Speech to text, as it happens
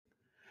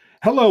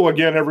Hello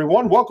again,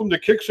 everyone. Welcome to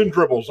Kicks and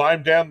Dribbles.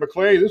 I'm Dan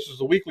McClay. This is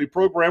the weekly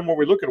program where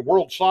we look at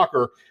world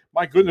soccer.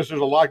 My goodness, there's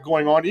a lot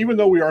going on, even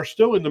though we are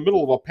still in the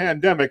middle of a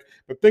pandemic,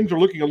 but things are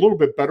looking a little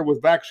bit better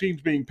with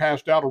vaccines being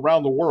passed out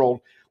around the world.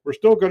 We're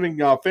still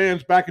getting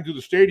fans back into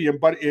the stadium,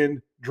 but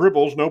in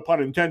dribbles, no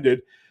pun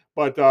intended.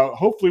 But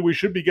hopefully we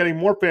should be getting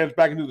more fans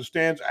back into the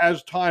stands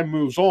as time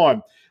moves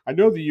on. I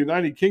know the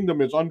United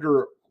Kingdom is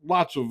under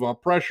lots of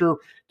pressure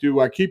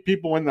to keep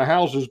people in the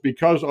houses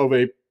because of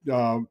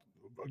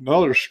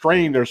another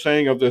strain they're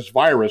saying of this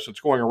virus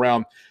that's going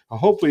around.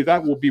 Hopefully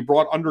that will be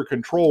brought under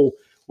control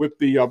with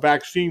the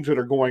vaccines that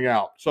are going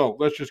out. So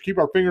let's just keep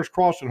our fingers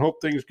crossed and hope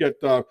things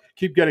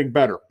keep getting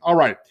better. All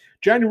right,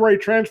 January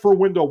transfer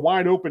window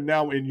wide open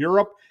now in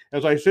Europe.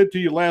 As I said to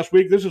you last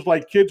week, this is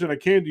like kids in a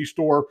candy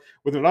store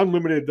with an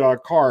unlimited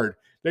card.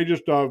 They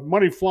just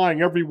money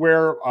flying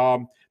everywhere.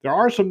 There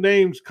are some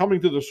names coming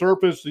to the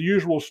surface. The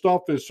usual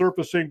stuff is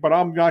surfacing, but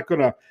I'm not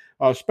going to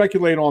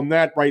speculate on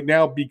that right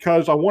now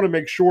because I want to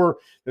make sure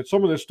that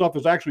some of this stuff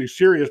is actually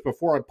serious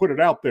before I put it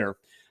out there.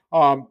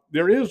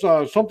 There is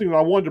something that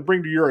I wanted to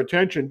bring to your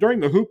attention. During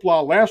the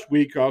hoopla last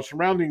week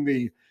surrounding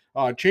the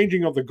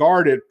changing of the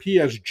guard at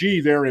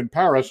PSG there in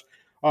Paris,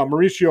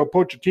 Mauricio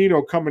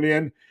Pochettino coming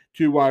in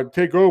to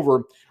take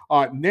over.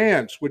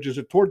 Nantes, which is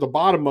toward the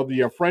bottom of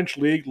the French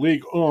league,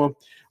 Ligue 1,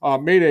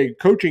 made a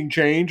coaching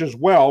change as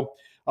well.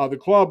 The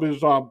club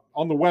is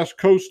on the west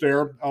coast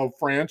there of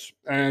France,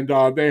 and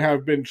they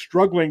have been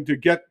struggling to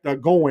get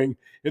going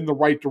in the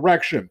right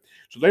direction.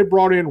 So they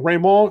brought in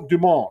Raymond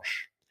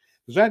Dumanche.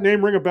 Does that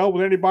name ring a bell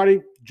with anybody?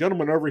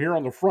 Gentleman over here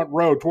on the front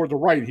row toward the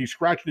right, he's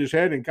scratching his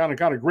head and kind of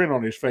got a grin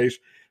on his face.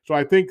 So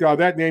I think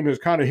that name has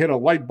kind of hit a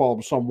light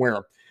bulb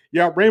somewhere.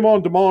 Yeah,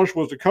 Raymond Dumanche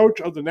was the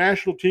coach of the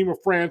national team of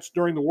France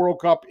during the World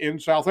Cup in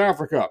South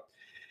Africa.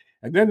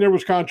 And then there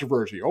was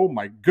controversy. Oh,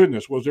 my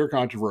goodness, was there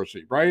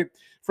controversy, right?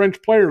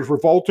 French players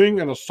revolting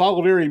in a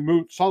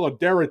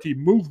solidarity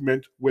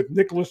movement with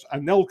Nicolas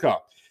Anelka.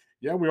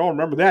 Yeah, we all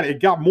remember that. It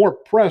got more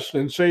press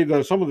than, say,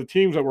 some of the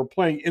teams that were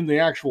playing in the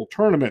actual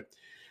tournament.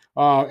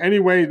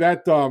 Anyway,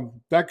 that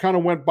kind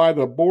of went by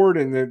the board,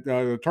 and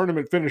the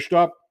tournament finished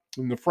up,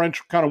 and the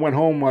French kind of went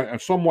home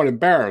somewhat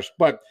embarrassed.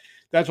 But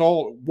that's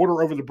all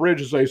water over the bridge,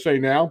 as they say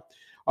now.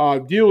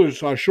 Deal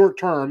is short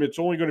term. It's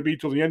only going to be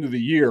till the end of the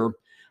year.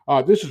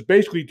 This is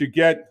basically to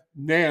get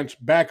Nantes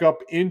back up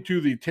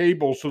into the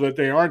table so that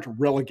they aren't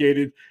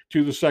relegated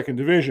to the second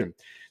division.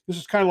 This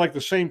is kind of like the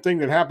same thing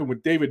that happened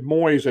with David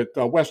Moyes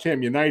at West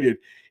Ham United.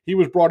 He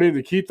was brought in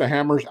to keep the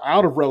Hammers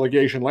out of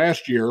relegation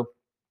last year.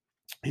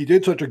 He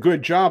did such a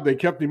good job, they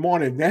kept him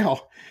on, and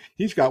now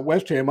he's got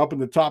West Ham up in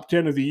the top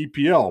 10 of the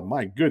EPL.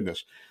 My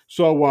goodness.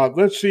 So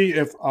let's see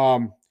if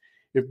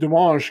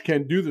Dumanche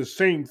can do the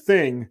same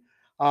thing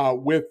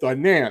with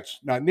Nantes.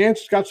 Now,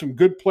 Nantes got some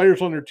good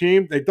players on their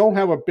team. They don't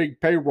have a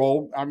big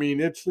payroll. I mean,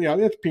 it's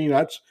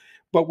peanuts,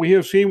 but we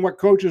have seen what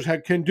coaches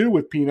can do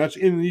with peanuts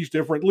in these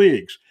different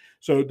leagues.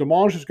 So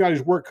Dumanche has got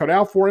his work cut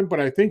out for him, but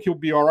I think he'll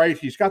be all right.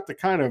 He's got the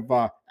kind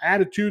of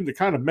attitude and the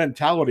kind of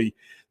mentality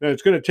that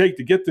it's going to take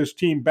to get this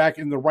team back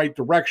in the right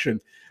direction.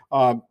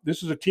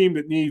 This is a team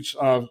that needs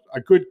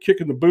a good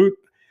kick in the boot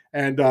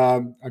and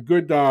a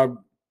good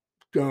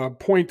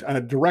point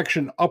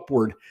direction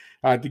upward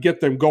to get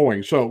them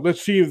going. So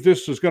let's see if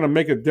this is going to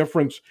make a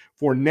difference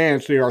for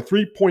Nantes. They are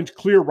 3 points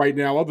clear right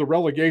now of the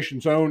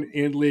relegation zone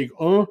in Ligue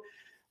 1.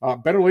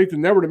 Better late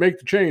than never to make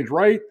the change,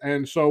 right?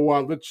 And so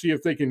let's see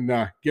if they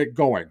can get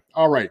going.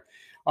 All right.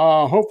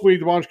 Hopefully,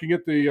 Dumanche can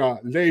get the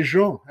Les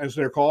Jaunes, as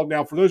they're called.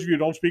 Now, for those of you who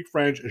don't speak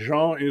French,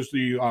 jaune is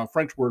the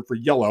French word for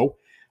yellow.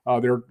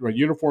 Their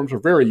uniforms are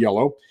very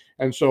yellow.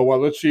 And so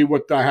let's see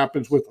what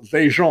happens with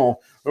Les Jaunes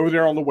over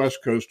there on the west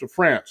coast of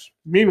France.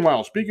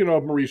 Meanwhile, speaking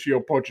of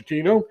Mauricio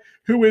Pochettino,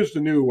 who is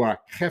the new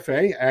jefe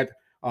at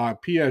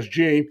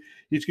PSG,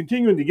 he's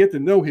continuing to get to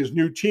know his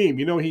new team.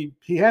 You know, he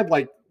had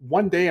like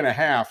 1 day and a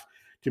half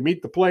to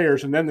meet the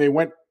players, and then they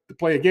went to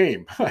play a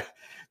game.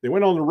 They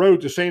went on the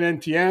road to Saint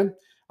Etienne.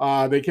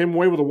 They came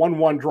away with a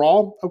 1-1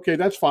 draw. Okay,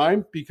 that's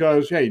fine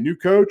because, hey, new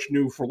coach,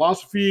 new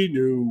philosophy,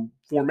 new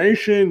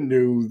formation,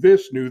 new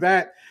this, new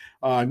that,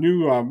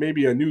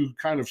 maybe a new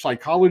kind of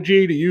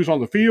psychology to use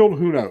on the field.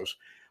 Who knows?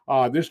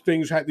 These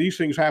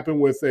things happen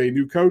with a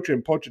new coach,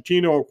 and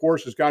Pochettino, of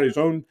course, has got his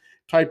own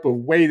type of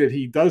way that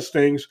he does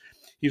things.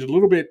 He's a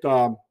little bit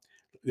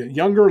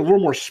younger, a little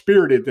more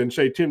spirited than,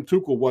 say, Tim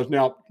Tuchel was.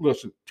 Now,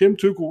 listen, Tim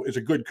Tuchel is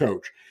a good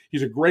coach.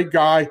 He's a great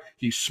guy.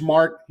 He's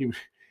smart.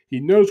 He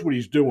knows what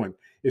he's doing.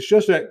 It's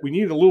just that we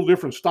need a little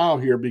different style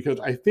here because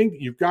I think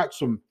you've got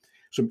some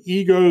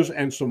egos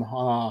and some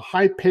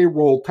high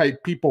payroll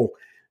type people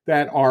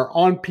that are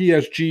on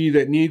PSG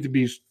that need to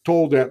be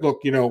told that, look,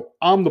 you know,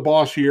 I'm the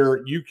boss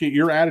here.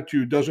 Your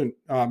attitude doesn't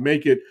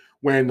make it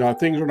when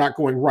things are not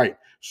going right.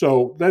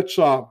 So let's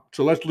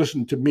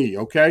listen to me,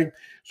 okay?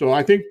 So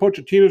I think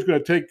Pochettino is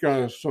going to take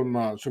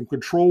some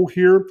control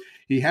here.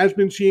 He has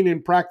been seen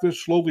in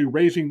practice slowly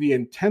raising the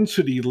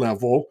intensity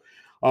level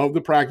of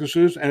the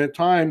practices and at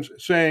times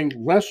saying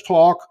less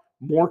talk,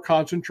 more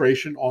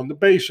concentration on the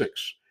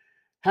basics.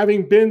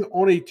 Having been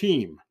on a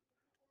team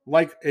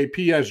like a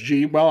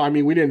PSG. Well, I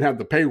mean, we didn't have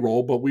the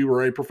payroll, but we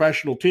were a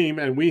professional team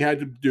and we had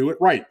to do it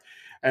right.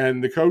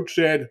 And the coach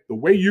said, the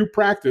way you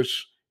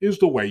practice is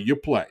the way you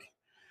play.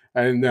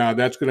 And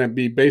that's going to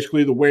be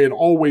basically the way it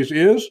always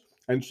is.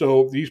 And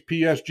so these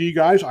PSG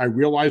guys, I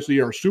realize they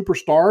are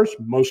superstars,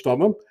 most of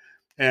them,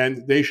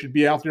 and they should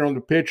be out there on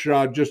the pitch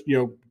just,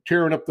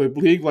 tearing up the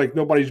league like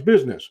nobody's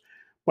business.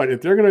 But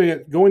if they're going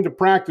to go into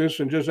practice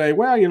and just say,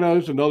 well,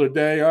 it's another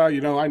day, I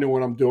know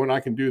what I'm doing, I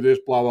can do this,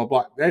 blah, blah,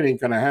 blah, that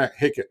ain't going to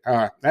hack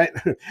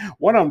it.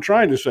 What I'm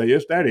trying to say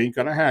is that ain't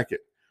going to hack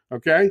it.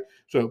 Okay,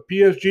 so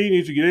PSG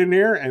needs to get in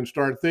there and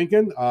start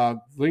thinking.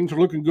 Things are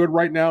looking good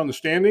right now in the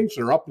standings.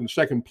 They're up in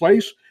second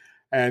place,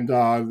 and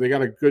they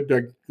got a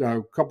good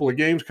couple of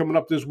games coming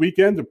up this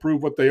weekend to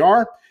prove what they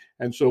are.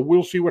 And so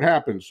we'll see what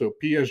happens. So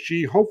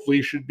PSG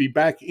hopefully should be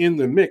back in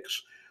the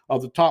mix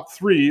of the top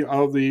three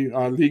of the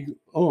league.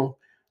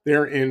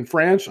 There in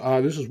France.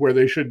 This is where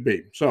they should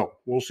be. So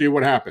we'll see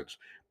what happens.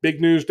 Big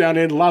news down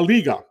in La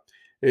Liga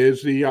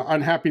is the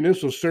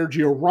unhappiness of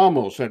Sergio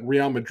Ramos at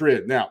Real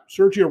Madrid. Now,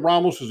 Sergio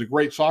Ramos is a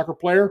great soccer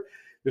player.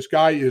 This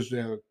guy is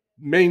a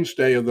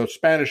mainstay of the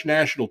Spanish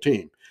national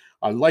team.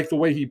 I like the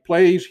way he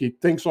plays. He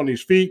thinks on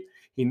his feet.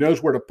 He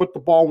knows where to put the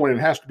ball when it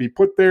has to be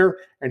put there,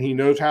 and he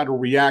knows how to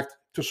react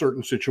to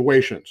certain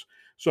situations.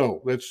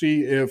 So let's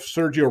see if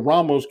Sergio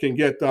Ramos can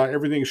get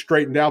everything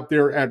straightened out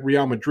there at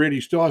Real Madrid.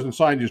 He still hasn't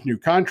signed his new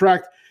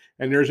contract,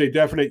 and there's a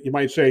definite, you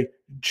might say,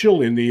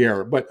 chill in the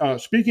air. But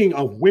speaking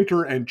of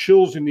winter and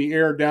chills in the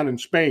air down in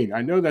Spain,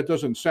 I know that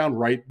doesn't sound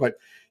right, but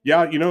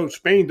yeah,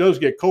 Spain does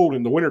get cold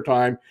in the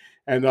wintertime.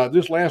 And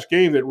this last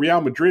game that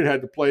Real Madrid had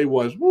to play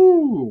was,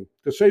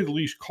 to say the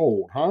least,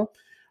 cold, huh?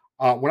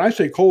 When I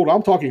say cold,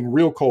 I'm talking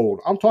real cold.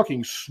 I'm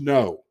talking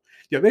snow.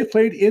 Yeah, they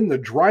played in the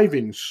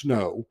driving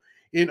snow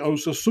in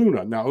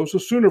Osasuna. Now,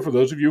 Osasuna, for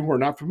those of you who are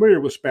not familiar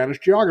with Spanish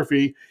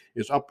geography,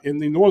 is up in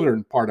the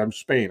northern part of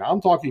Spain.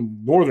 I'm talking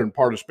northern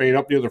part of Spain,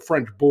 up near the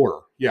French border.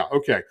 Yeah,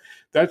 okay.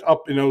 That's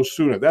up in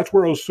Osasuna. That's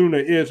where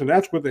Osasuna is, and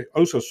that's where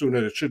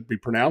Osasuna, it should be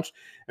pronounced,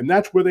 and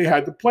that's where they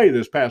had to play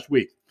this past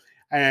week.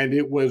 And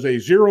it was a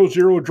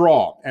 0-0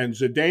 draw, and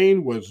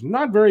Zidane was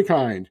not very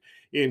kind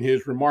in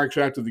his remarks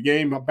after the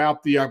game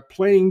about the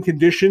playing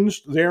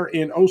conditions there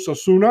in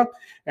Osasuna,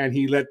 and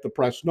he let the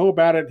press know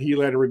about it. He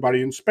let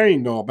everybody in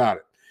Spain know about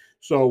it.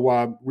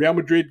 So Real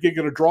Madrid did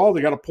get a draw. They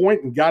got a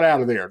point and got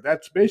out of there.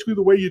 That's basically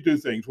the way you do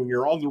things when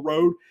you're on the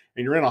road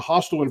and you're in a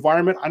hostile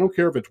environment. I don't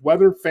care if it's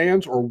weather,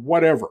 fans, or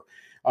whatever.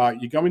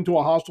 You come into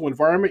a hostile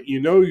environment,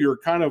 you're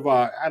kind of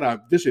at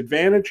a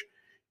disadvantage.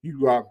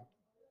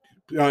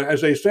 As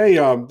they say,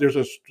 there's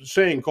a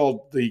saying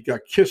called the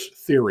KISS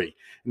theory,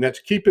 and that's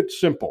keep it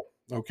simple.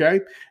 Okay.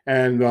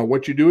 And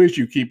what you do is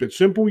you keep it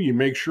simple. You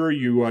make sure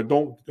you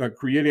don't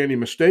create any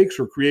mistakes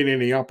or create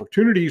any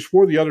opportunities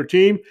for the other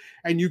team,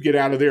 and you get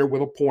out of there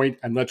with a point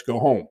and let's go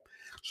home.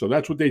 So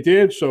that's what they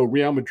did. So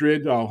Real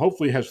Madrid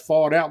hopefully has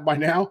thawed out by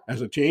now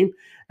as a team,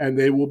 and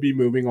they will be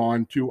moving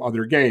on to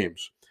other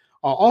games.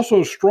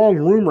 Also, strong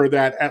rumor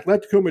that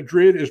Atletico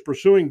Madrid is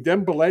pursuing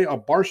Dembélé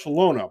of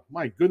Barcelona.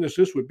 My goodness,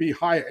 this would be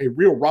a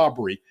real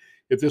robbery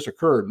if this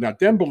occurred. Now,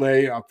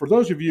 Dembélé, for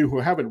those of you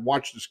who haven't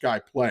watched this guy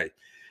play,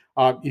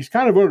 he's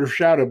kind of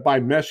overshadowed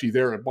by Messi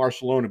there at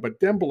Barcelona, but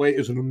Dembélé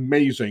is an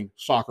amazing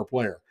soccer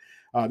player.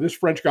 This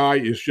French guy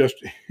is just,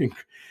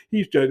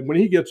 when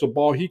he gets the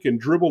ball, he can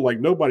dribble like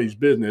nobody's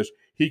business.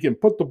 He can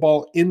put the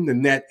ball in the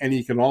net, and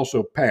he can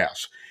also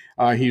pass.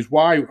 He's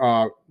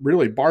why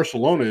really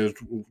Barcelona is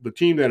the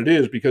team that it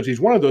is, because he's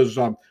one of those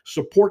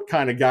support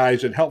kind of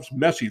guys that helps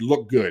Messi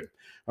look good.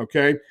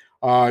 Okay.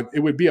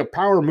 It would be a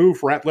power move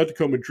for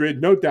Atletico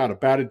Madrid, no doubt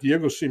about it.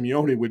 Diego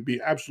Simeone would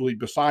be absolutely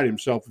beside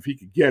himself if he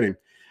could get him.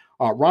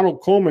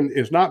 Ronald Koeman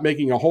is not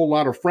making a whole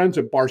lot of friends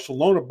at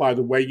Barcelona, by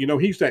the way.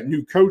 He's that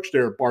new coach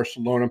there at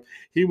Barcelona.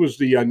 He was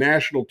the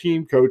national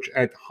team coach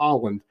at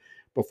Holland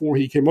before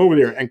he came over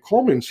there. And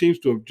Koeman seems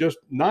to have just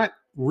not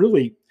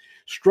really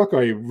struck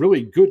a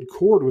really good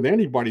chord with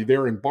anybody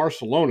there in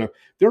Barcelona.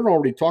 They're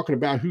already talking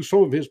about who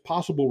some of his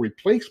possible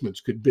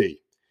replacements could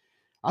be.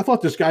 I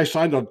thought this guy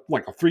signed a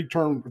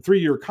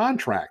 3-year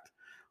contract.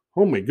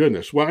 Oh, my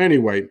goodness. Well,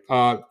 anyway,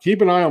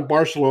 keep an eye on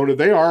Barcelona.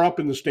 They are up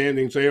in the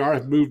standings. They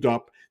have moved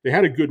up. They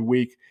had a good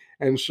week,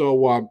 and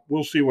so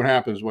we'll see what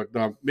happens.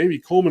 But maybe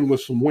Koeman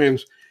with some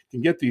wins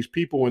can get these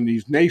people and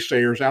these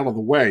naysayers out of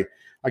the way.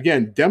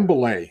 Again,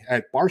 Dembélé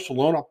at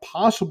Barcelona,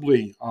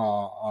 possibly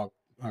a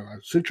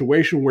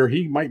situation where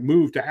he might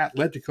move to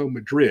Atletico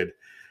Madrid.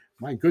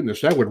 My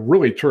goodness, that would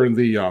really turn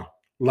the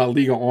La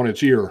Liga on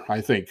its ear,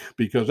 I think,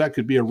 because that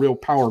could be a real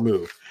power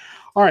move.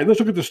 All right, let's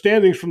look at the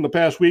standings from the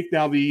past week.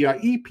 Now, the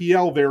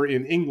EPL there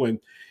in England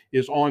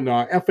is on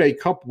FA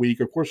Cup week.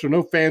 Of course, there are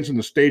no fans in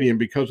the stadium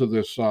because of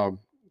this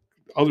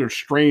other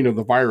strain of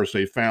the virus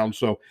they found.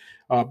 So,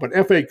 but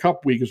FA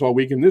Cup week is all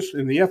week. And this,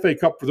 in the FA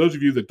Cup, for those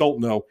of you that don't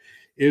know,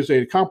 is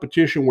a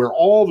competition where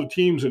all the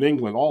teams in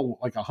England, all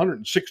like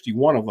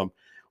 161 of them,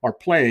 are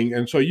playing.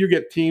 And so you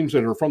get teams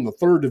that are from the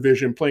third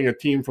division playing a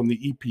team from the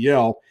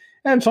EPL.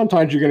 And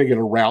sometimes you're going to get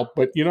a rout.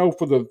 But,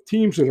 for the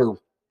teams that are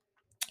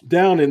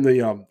down in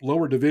the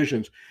lower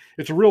divisions,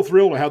 it's a real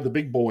thrill to have the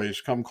big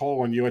boys come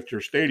call on you at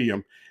your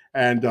stadium.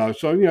 And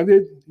so,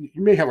 you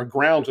may have a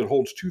grounds that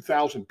holds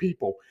 2,000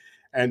 people,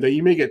 and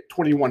you may get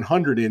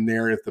 2,100 in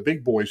there if the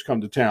big boys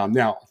come to town.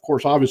 Now, of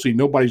course, obviously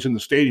nobody's in the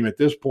stadium at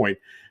this point,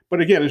 but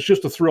again, it's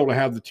just a thrill to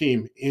have the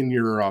team in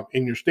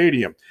your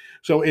stadium.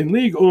 So in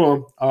Ligue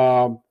 1,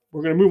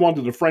 we're going to move on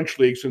to the French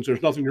league since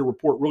there's nothing to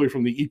report really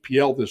from the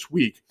EPL this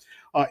week.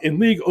 In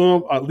Ligue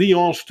 1,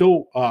 Lyon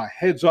still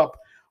heads up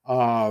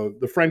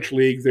the French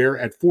league there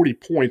at 40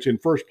 points in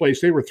first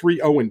place. They were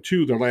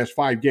 3-0-2 their last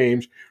 5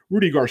 games.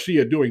 Rudy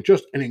Garcia doing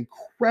just an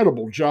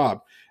incredible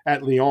job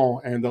at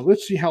Lyon, and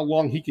let's see how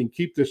long he can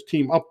keep this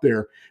team up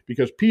there,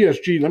 because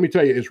PSG, let me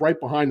tell you, is right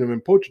behind them,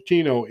 and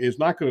Pochettino is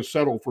not going to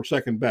settle for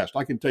second best.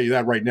 I can tell you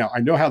that right now. I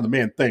know how the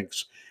man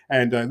thinks,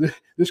 and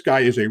this guy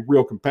is a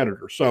real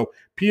competitor. So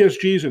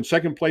PSG's in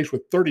second place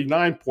with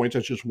 39 points.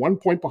 That's just 1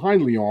 point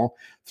behind Lyon,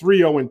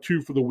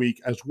 3-0-2 for the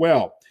week as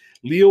well.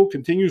 Lille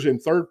continues in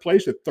third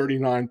place at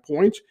 39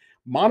 points.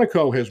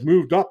 Monaco has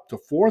moved up to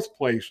fourth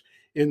place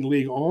in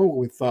Ligue 1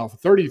 with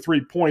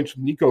 33 points.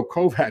 Niko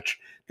Kovac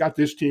got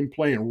this team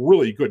playing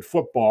really good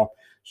football.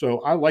 So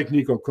I like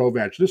Niko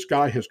Kovac. This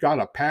guy has got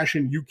a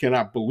passion you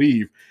cannot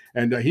believe,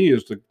 and he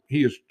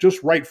is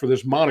just right for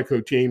this Monaco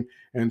team.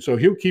 And so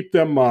he'll keep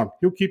them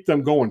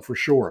going for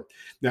sure.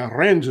 Now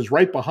Rennes is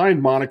right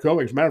behind Monaco.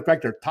 As a matter of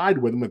fact, they're tied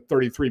with them at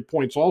 33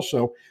 points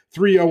also.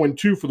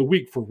 3-0-2 for the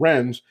week for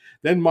Rennes.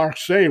 Then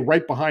Marseille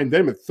right behind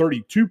them at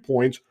 32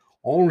 points.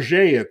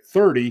 Angers at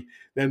 30,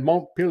 then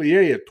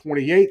Montpellier at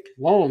 28,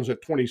 Lens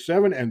at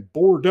 27, and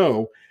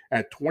Bordeaux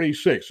at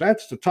 26.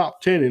 That's the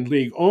top 10 in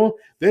Ligue 1.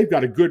 They've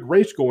got a good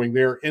race going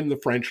there in the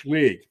French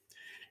league.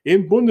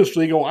 In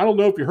Bundesliga, I don't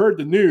know if you heard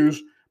the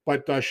news,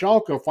 but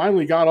Schalke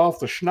finally got off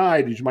the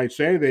schneid, as you might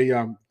say. They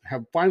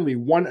have finally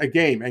won a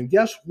game. And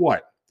guess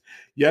what?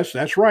 Yes,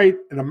 that's right.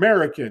 An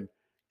American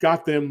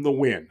got them the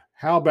win.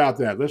 How about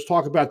that? Let's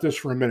talk about this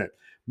for a minute.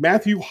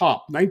 Matthew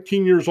Hopp,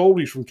 19 years old.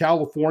 He's from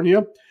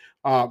California.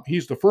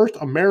 He's the first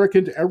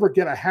American to ever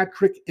get a hat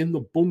trick in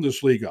the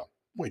Bundesliga.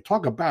 Boy,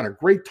 talk about a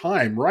great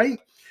time, right?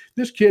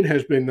 This kid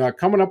has been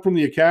coming up from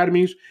the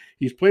academies.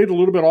 He's played a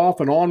little bit off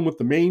and on with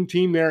the main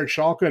team there at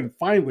Schalke, and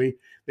finally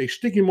they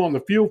stick him on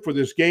the field for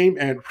this game,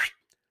 and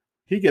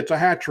he gets a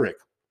hat trick.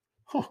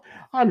 Huh.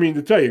 I mean,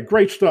 to tell you,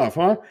 great stuff,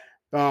 huh?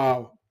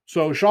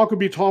 So Schalke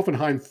beats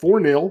Hoffenheim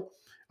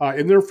 4-0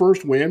 in their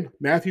first win.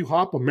 Matthew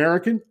Hopp,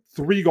 American,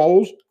 3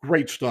 goals,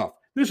 great stuff.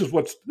 This is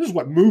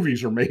what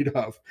movies are made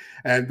of,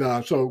 and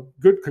so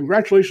good.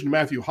 Congratulations to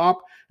Matthew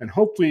Hopp, and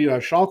hopefully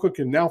Schalke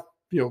can now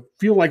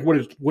feel like what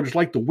it's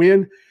like to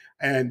win,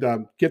 and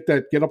get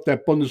up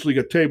that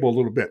Bundesliga table a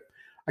little bit.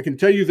 I can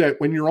tell you that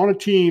when you're on a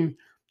team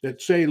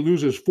that say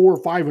loses 4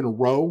 or 5 in a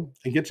row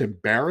and gets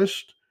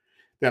embarrassed,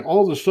 that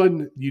all of a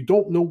sudden you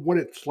don't know what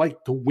it's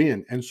like to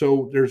win, and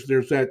so there's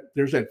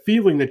that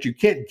feeling that you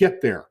can't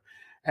get there,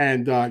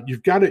 and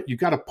you've got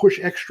to push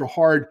extra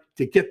hard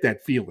to get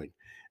that feeling.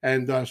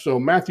 And so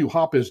Matthew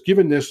Hopp has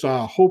given this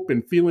hope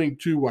and feeling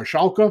to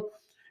Schalke,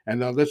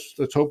 and let's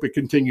hope it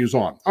continues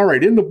on. All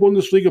right, in the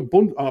Bundesliga,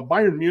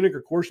 Bayern Munich,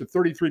 of course, at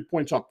 33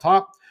 points up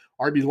top.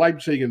 RB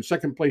Leipzig in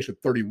second place at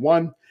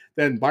 31.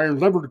 Then Bayern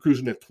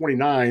Leverkusen at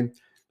 29.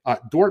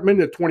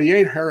 Dortmund at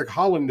 28. Erling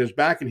Haaland is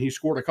back, and he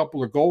scored a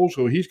couple of goals,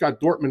 so he's got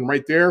Dortmund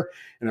right there.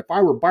 And if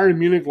I were Bayern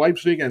Munich,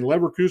 Leipzig, and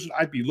Leverkusen,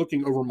 I'd be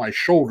looking over my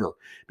shoulder,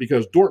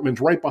 because Dortmund's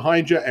right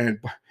behind you. And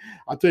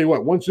I'll tell you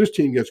what, once this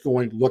team gets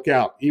going, look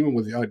out. Even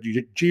with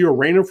Gio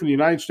Reyna from the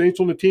United States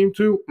on the team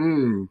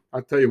too,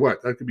 I'll tell you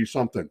what, that could be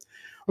something.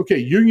 Okay,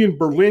 Union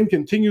Berlin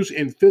continues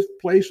in 5th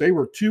place. They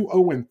were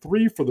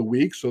 2-0-3 for the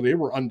week, so they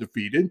were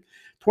undefeated.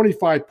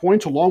 25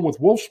 points, along with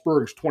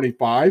Wolfsburg's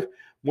 25.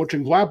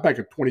 Mönchengladbach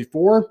at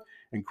 24,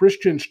 and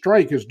Christian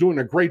Streich is doing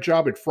a great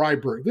job at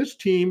Freiburg. This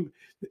team,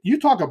 you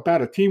talk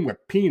about a team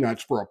with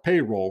peanuts for a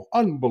payroll,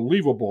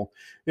 unbelievable.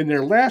 In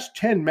their last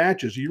 10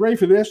 matches, are you ready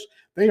for this?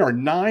 They are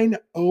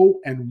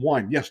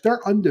 9-0-1. Yes,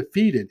 they're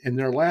undefeated in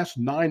their last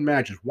 9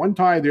 matches. 1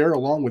 tie there,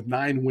 along with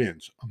 9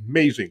 wins.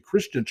 Amazing.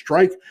 Christian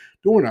Streich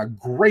doing a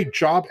great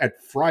job at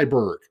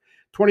Freiburg.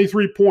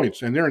 23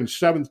 points, and they're in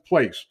 7th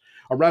place,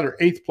 or rather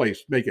 8th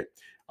place, make it.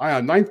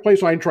 9th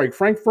place, Eintracht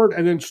Frankfurt,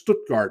 and then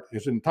Stuttgart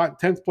is in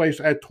 10th place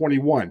at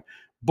 21.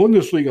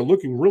 Bundesliga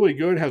looking really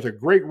good, has a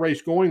great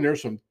race going.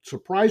 There's some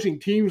surprising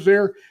teams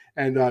there,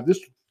 and this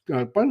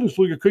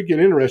Bundesliga could get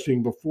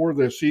interesting before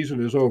the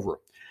season is over.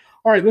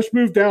 All right, let's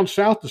move down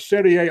south to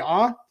Serie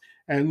A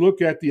and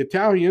look at the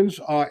Italians.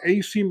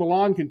 AC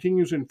Milan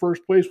continues in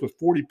first place with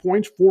 40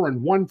 points,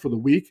 4-1 for the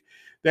week.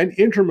 Then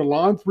Inter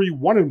Milan,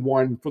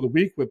 3-1-1 for the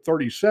week with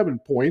 37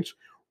 points.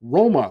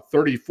 Roma,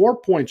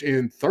 34 points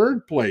in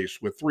third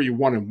place with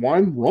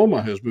 3-1-1.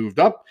 Roma has moved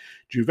up.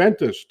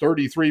 Juventus,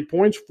 33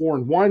 points,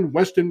 4-1.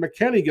 Weston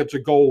McKennie gets a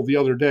goal the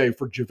other day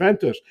for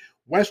Juventus.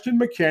 Weston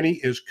McKennie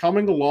is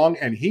coming along,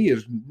 and he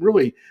is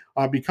really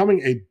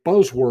becoming a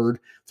buzzword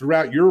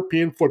throughout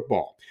European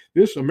football.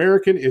 This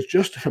American is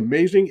just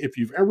amazing. If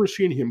you've ever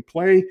seen him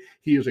play,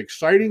 he is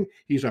exciting.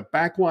 He's a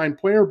backline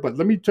player, but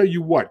let me tell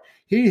you what,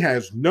 he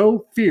has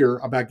no fear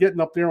about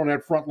getting up there on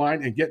that front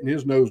line and getting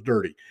his nose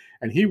dirty.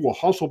 And he will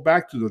hustle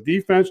back to the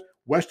defense.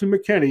 Weston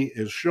McKennie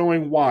is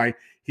showing why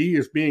he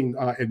is being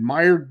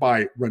admired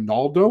by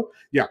Ronaldo.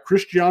 Yeah,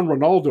 Cristiano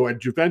Ronaldo at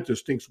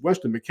Juventus thinks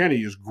Weston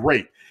McKennie is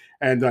great.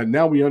 And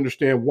now we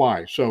understand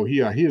why. So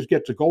he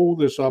gets a goal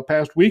this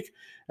past week,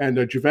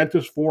 and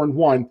Juventus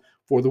 4-1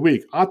 for the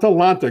week.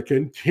 Atalanta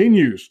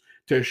continues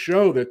to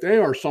show that they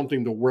are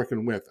something to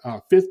reckon with.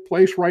 Fifth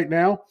place right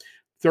now,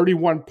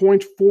 31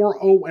 points,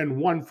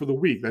 4-0-1 for the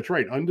week. That's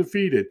right,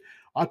 undefeated.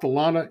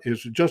 Atalanta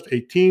is just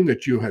a team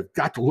that you have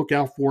got to look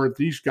out for.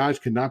 These guys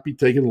cannot be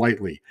taken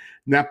lightly.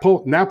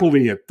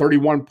 Napoli at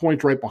 31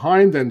 points right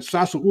behind, then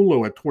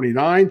Sassuolo at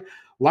 29,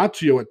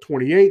 Lazio at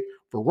 28,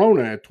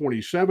 Verona at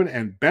 27,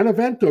 and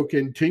Benevento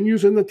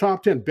continues in the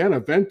top 10.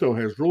 Benevento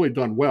has really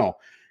done well.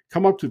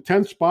 Come up to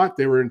 10th spot.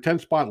 They were in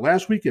 10th spot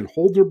last week and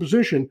hold their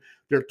position.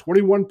 They're at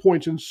 21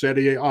 points in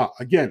Serie A.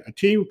 Again, a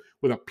team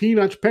with a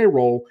peanuts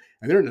payroll,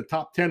 and they're in the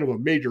top 10 of a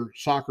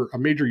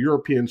major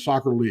European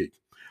soccer league.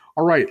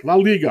 All right, La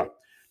Liga.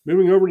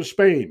 Moving over to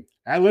Spain.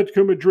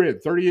 Atletico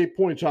Madrid, 38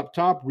 points up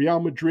top.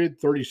 Real Madrid,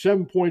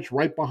 37 points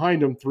right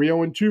behind them,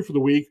 3-0-2 for the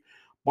week.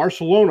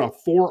 Barcelona,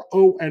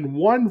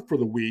 4-0-1 for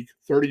the week,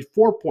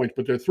 34 points,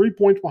 but they're 3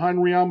 points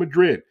behind Real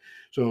Madrid.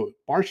 So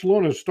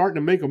Barcelona is starting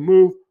to make a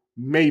move,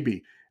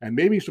 maybe. And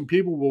maybe some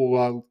people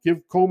will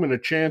give Koeman a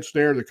chance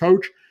there, the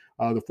coach,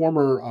 the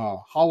former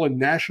Holland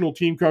national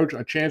team coach,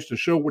 a chance to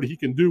show what he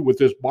can do with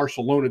this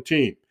Barcelona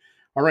team.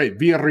 All right,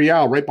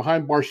 Villarreal right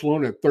behind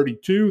Barcelona at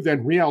 32,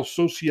 then Real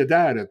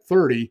Sociedad at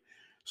 30.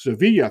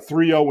 Sevilla,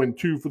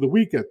 3-0-2 for the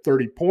week at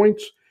 30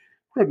 points.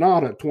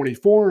 Granada,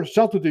 24.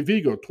 Celta de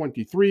Vigo,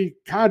 23.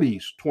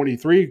 Cadiz,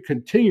 23.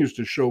 Continues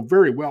to show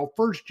very well.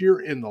 First year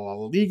in the La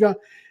Liga,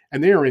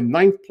 and they are in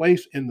 9th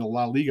place in the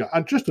La Liga.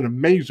 Just an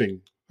amazing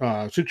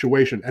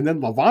situation. And then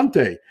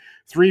Levante,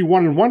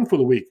 3-1-1 for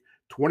the week.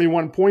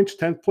 21 points,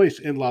 10th place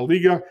in La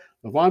Liga.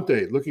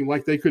 Levante looking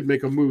like they could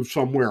make a move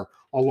somewhere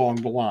along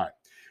the line.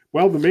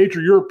 Well, the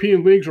major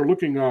European leagues are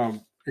looking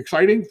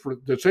exciting,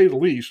 to say the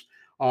least.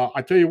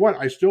 I tell you what,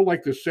 I still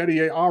like the Serie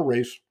A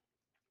race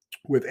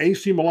with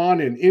AC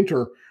Milan and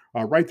Inter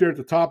right there at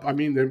the top. I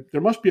mean,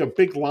 there must be a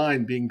big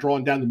line being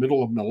drawn down the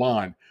middle of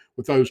Milan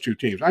with those two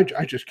teams. I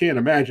just can't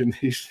imagine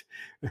these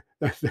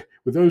with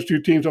those two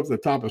teams up at the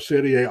top of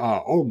Serie A.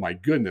 Oh, my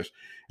goodness.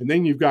 And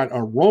then you've got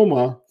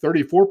Roma,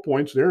 34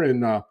 points. They're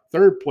in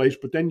third place.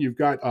 But then you've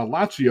got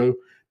Lazio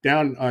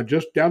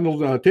just down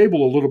the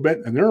table a little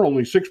bit, and they're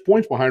only 6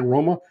 points behind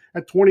Roma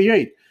at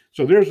 28.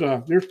 So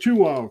there's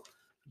two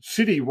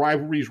city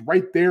rivalries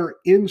right there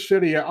in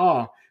Serie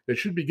A that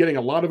should be getting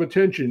a lot of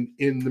attention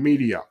in the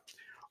media.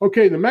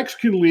 Okay, the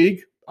Mexican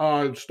League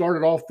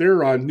started off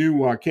their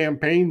new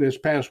campaign this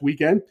past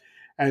weekend.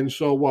 And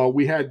so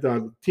we had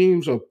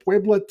teams of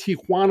Puebla,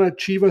 Tijuana,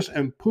 Chivas,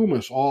 and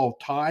Pumas all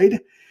tied.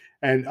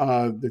 And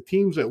the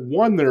teams that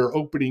won their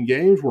opening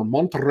games were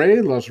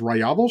Monterrey, Los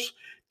Rayados,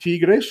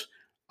 Tigres,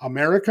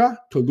 America,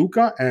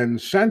 Toluca, and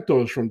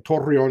Santos from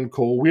Torreon,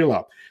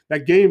 Coahuila.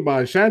 That game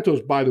by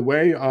Santos, by the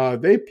way,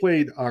 they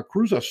played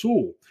Cruz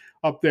Azul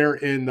up there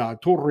in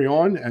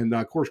Torreon. And,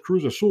 of course,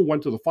 Cruz Azul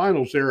went to the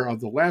finals there of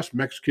the last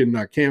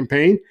Mexican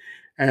campaign.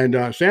 And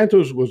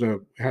Santos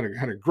had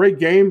a great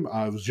game,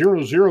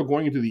 0-0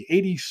 going into the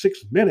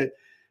 86th minute.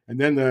 And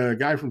then the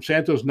guy from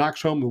Santos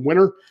knocks home the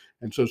winner.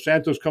 And so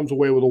Santos comes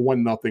away with a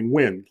 1-0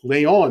 win.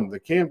 Leon,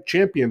 the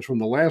champions from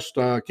the last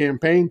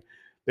campaign,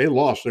 they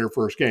lost their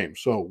first game.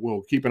 So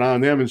we'll keep an eye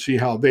on them and see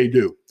how they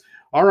do.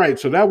 All right,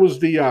 so that was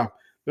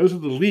those are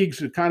the leagues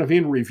that kind of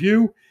in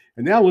review.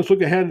 And now let's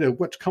look ahead at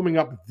what's coming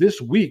up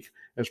this week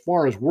as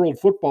far as world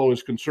football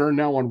is concerned.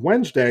 Now on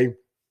Wednesday,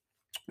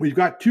 we've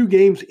got 2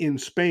 games in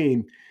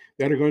Spain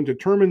that are going to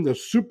determine the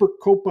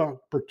Supercopa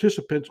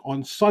participants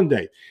on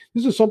Sunday.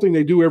 This is something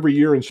they do every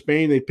year in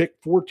Spain. They pick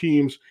 4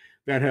 teams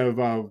that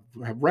have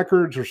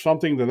records or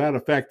something to that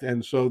effect,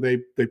 and so they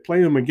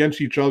play them against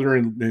each other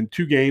in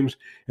 2 games,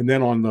 and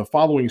then on the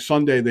following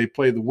Sunday, they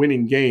play the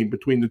winning game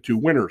between the 2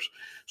 winners.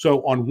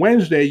 So on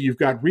Wednesday, you've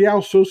got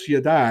Real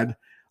Sociedad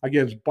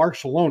against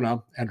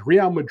Barcelona and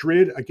Real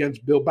Madrid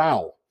against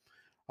Bilbao.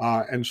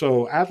 And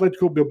so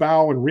Atletico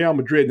Bilbao and Real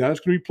Madrid, now it's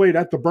going to be played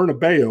at the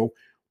Bernabeu.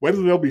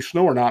 Whether there'll be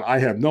snow or not, I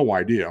have no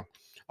idea.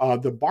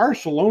 The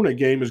Barcelona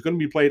game is going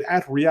to be played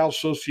at Real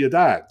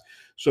Sociedad.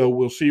 So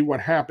we'll see what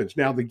happens.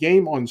 Now, the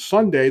game on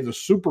Sunday, the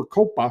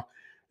Supercopa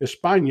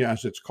España,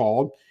 as it's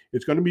called,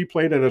 it's going to be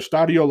played at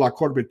Estadio La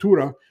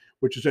Corbetura,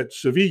 which is at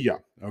Sevilla.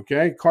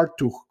 Okay,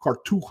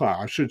 Cartuja,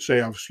 I should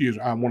say. Excuse,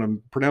 I want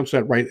to pronounce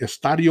that right.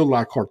 Estadio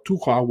La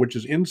Cartuja, which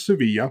is in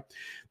Sevilla.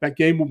 That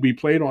game will be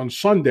played on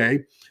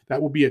Sunday.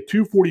 That will be at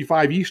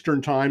 2:45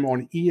 Eastern Time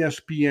on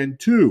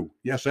ESPN2.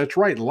 Yes, that's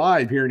right,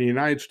 live here in the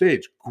United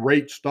States.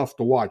 Great stuff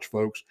to watch,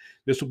 folks.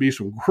 This will be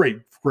some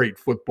great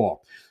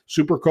football.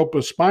 Supercopa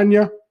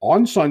España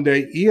on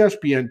Sunday,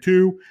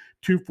 ESPN2,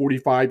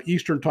 2:45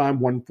 Eastern Time,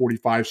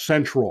 1:45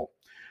 Central.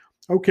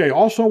 Okay,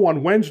 also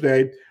on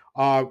Wednesday,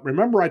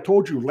 remember I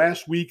told you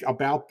last week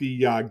about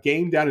the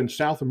game down in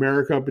South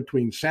America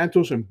between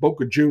Santos and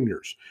Boca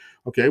Juniors.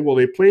 Okay, well,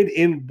 they played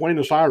in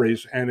Buenos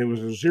Aires, and it was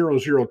a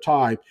 0-0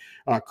 tie.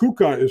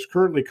 Cuca is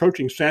currently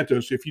coaching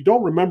Santos. If you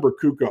don't remember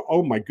Cuca,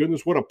 oh my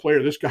goodness, what a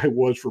player this guy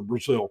was for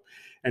Brazil.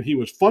 And he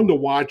was fun to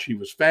watch. He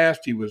was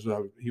fast. He was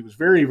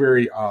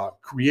very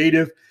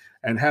creative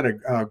and had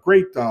a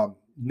great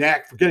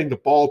knack for getting the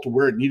ball to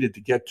where it needed to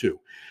get to.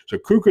 So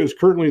Cuca is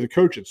currently the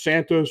coach at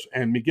Santos,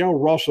 and Miguel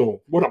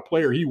Russell, what a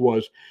player he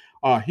was.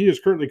 He is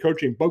currently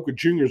coaching Boca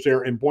Juniors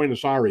there in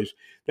Buenos Aires.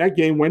 That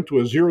game went to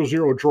a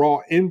 0-0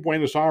 draw in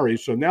Buenos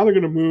Aires. So now they're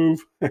going to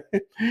move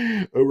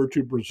over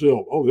to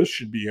Brazil. Oh, this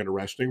should be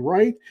interesting,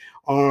 right?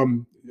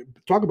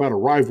 Talk about a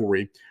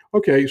rivalry.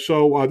 Okay,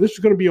 so this is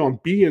going to be on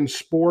beIN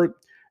Sport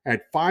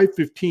at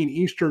 5:15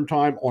 Eastern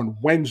Time on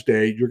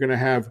Wednesday. You're going to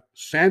have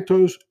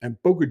Santos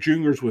and Boca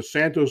Juniors, with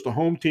Santos the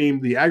home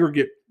team. The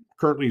aggregate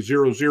currently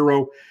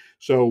 0-0.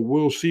 So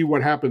we'll see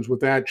what happens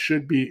with that.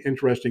 Should be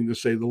interesting, to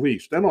say the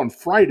least. Then on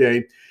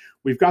Friday,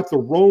 we've got the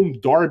Rome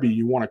Derby,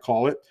 you want to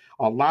call it.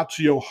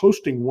 Lazio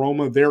hosting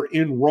Roma. They're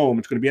in Rome.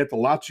 It's going to be at the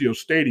Lazio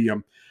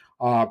Stadium.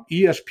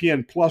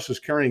 ESPN Plus is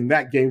carrying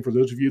that game for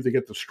those of you that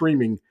get the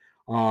streaming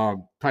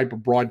type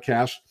of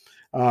broadcast.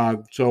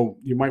 So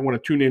you might want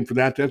to tune in for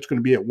that. That's going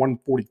to be at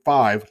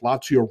 1:45.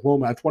 Lazio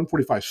Roma, that's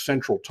 1:45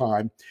 Central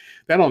Time.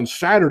 Then on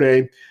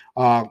Saturday,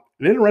 an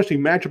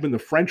interesting matchup in the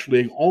French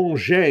league.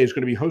 Angers is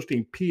going to be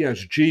hosting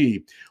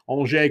PSG.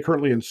 Angers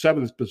currently in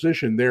 7th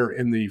position there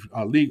in the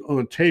Ligue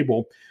 1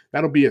 table.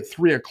 That'll be at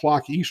 3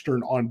 o'clock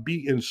Eastern on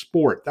beIN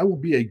Sport. That will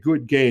be a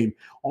good game.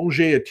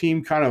 Angers, a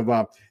team kind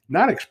of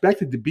not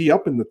expected to be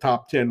up in the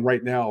top 10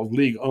 right now of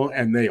Ligue 1,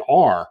 and they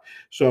are.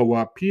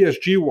 So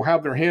PSG will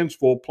have their hands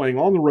full playing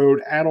on the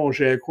road at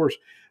Angers. Of course,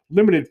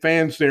 limited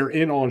fans there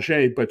in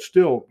Angers, but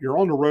still, you're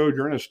on the road.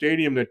 You're in a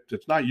stadium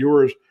that's not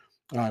yours.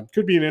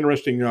 Could be an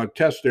interesting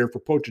test there for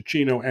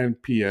Pochettino and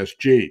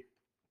PSG.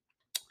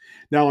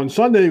 Now, on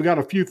Sunday, we've got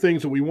a few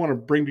things that we want to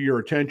bring to your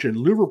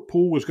attention.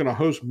 Liverpool is going to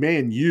host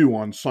Man U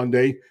on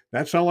Sunday.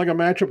 That sound like a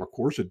matchup? Of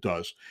course it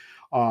does.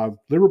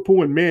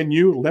 Liverpool and Man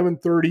U,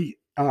 11:30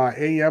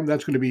 a.m.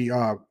 That's going to be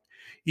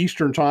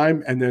Eastern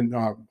Time, and then,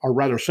 or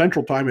rather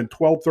Central Time, and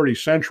 12:30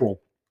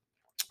 Central.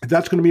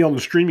 That's going to be on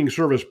the streaming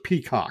service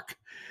Peacock.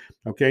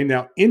 Okay,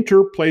 now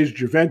Inter plays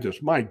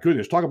Juventus. My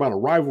goodness, talk about a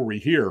rivalry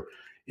here.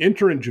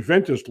 Inter and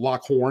Juventus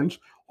lock horns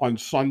on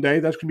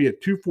Sunday. That's going to be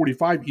at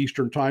 2:45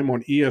 Eastern Time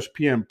on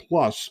ESPN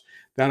Plus.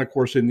 That, of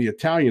course, in the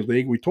Italian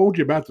League. We told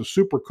you about the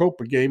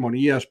Supercopa game on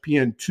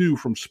ESPN2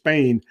 from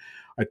Spain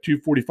at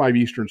 2:45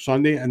 Eastern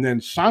Sunday. And then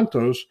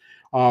Santos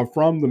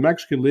from the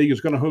Mexican League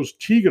is going to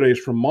host Tigres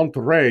from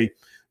Monterrey.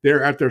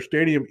 They're at their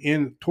stadium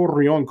in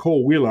Torreon,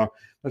 Coahuila.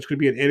 That's going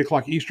to be at 8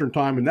 o'clock Eastern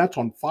Time, and that's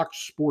on Fox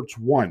Sports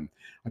 1.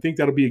 I think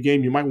that'll be a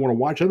game you might want to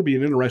watch. That'll be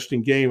an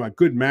interesting game, a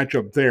good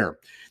matchup there.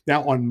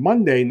 Now, on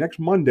Monday, next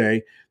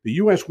Monday, the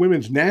U.S.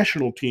 women's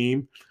national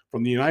team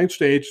from the United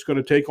States is going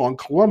to take on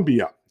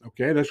Colombia.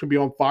 Okay, that's going to be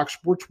on Fox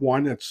Sports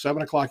 1 at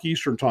 7 o'clock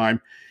Eastern Time.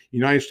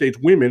 United States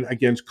women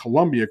against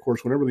Colombia. Of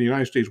course, whenever the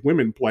United States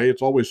women play,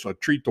 it's always a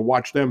treat to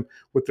watch them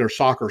with their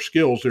soccer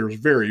skills. They're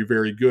very,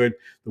 very good.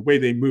 The way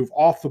they move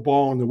off the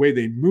ball and the way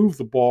they move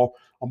the ball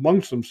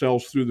amongst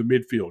themselves through the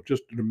midfield.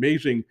 Just an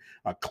amazing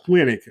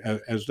clinic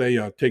as they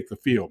take the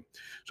field.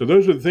 So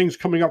those are the things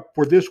coming up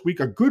for this week.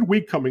 A good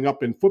week coming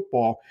up in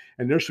football,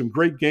 and there's some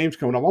great games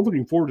coming up. I'm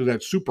looking forward to that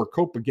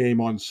Supercopa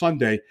game on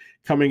Sunday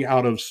coming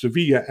out of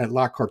Sevilla at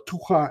La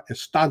Cartuja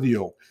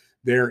Estadio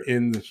there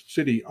in the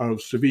city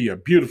of Sevilla.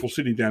 Beautiful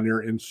city down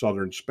there in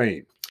southern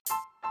Spain.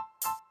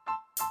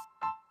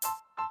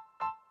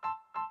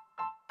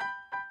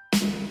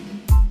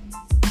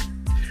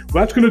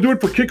 Well, that's going to do it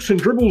for Kicks and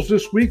Dribbles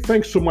this week.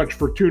 Thanks so much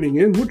for tuning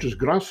in. Muchas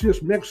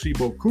gracias. Merci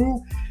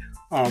beaucoup.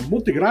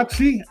 Molti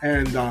grazie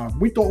and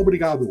muito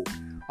obrigado.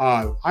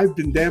 I've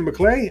been Dan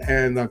McClay,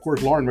 and of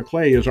course, Lauren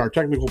McClay is our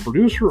technical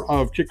producer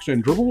of Kicks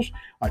and Dribbles.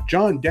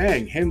 John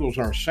Dang handles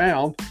our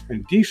sound,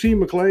 and DC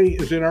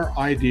McClay is in our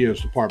ideas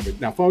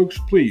department. Now, folks,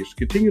 please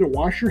continue to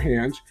wash your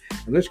hands,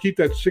 and let's keep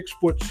that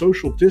 6-foot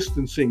social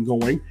distancing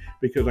going,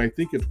 because I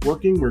think it's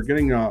working. We're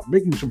getting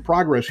making some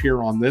progress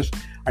here on this.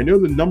 I know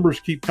the numbers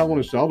keep telling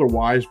us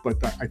otherwise,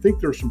 but I think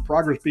there's some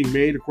progress being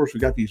made. Of course,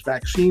 we've got these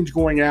vaccines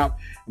going out,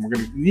 and we're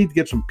going to need to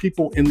get some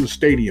people in the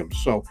stadiums.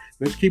 So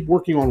let's keep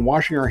working on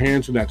washing our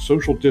hands and that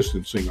social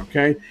distancing,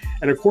 okay?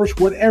 And of course,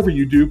 whatever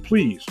you do,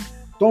 please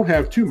don't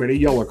have too many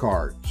yellow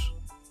cards.